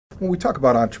When we talk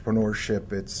about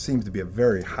entrepreneurship, it seems to be a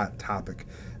very hot topic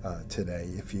today.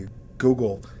 If you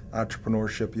Google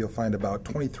entrepreneurship, you'll find about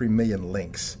 23 million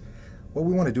links. What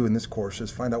we want to do in this course is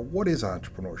find out what is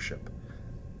entrepreneurship.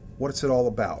 What is it all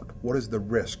about? What is the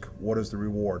risk? What is the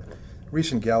reward? A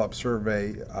recent Gallup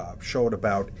survey showed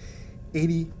about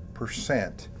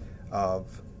 80%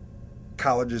 of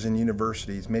colleges and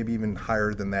universities, maybe even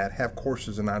higher than that, have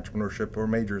courses in entrepreneurship or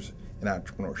majors in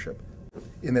entrepreneurship.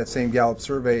 In that same Gallup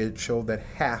survey, it showed that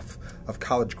half of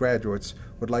college graduates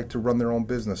would like to run their own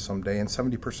business someday, and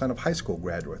 70% of high school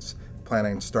graduates plan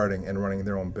on starting and running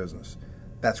their own business.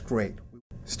 That's great.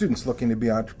 Students looking to be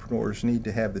entrepreneurs need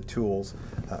to have the tools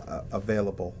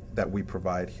available that we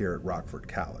provide here at Rockford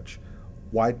College.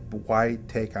 Why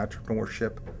take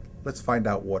entrepreneurship? Let's find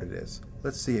out what it is.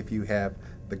 Let's see if you have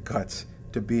the guts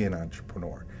to be an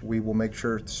entrepreneur. We will make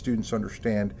sure students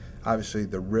understand, obviously,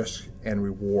 the risk and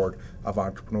reward of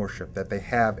entrepreneurship, that they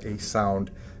have a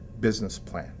sound business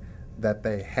plan, that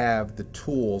they have the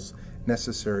tools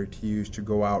necessary to use to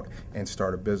go out and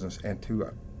start a business, and to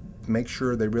make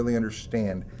sure they really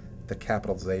understand the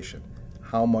capitalization,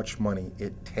 how much money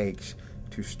it takes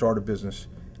to start a business,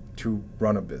 to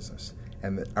run a business,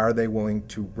 and that are they willing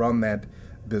to run that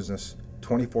business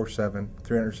 24/7,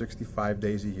 365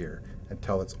 days a year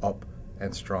until it's up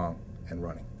and strong and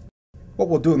running. What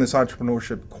we'll do in this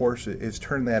entrepreneurship course is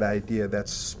turn that idea, that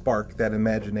spark, that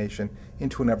imagination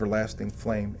into an everlasting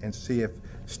flame, and see if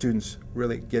students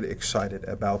really get excited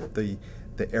about the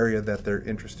area that they're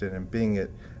interested in, being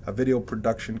it a video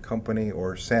production company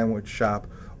or a sandwich shop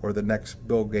or the next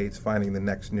Bill Gates finding the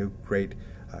next new great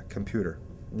computer.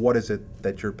 What is it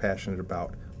that you're passionate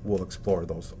about? We'll explore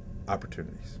those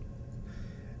opportunities.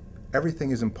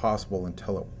 Everything is impossible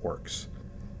until it works.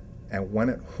 And when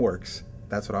it works,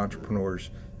 that's what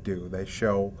entrepreneurs do. They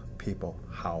show people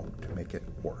how to make it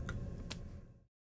work.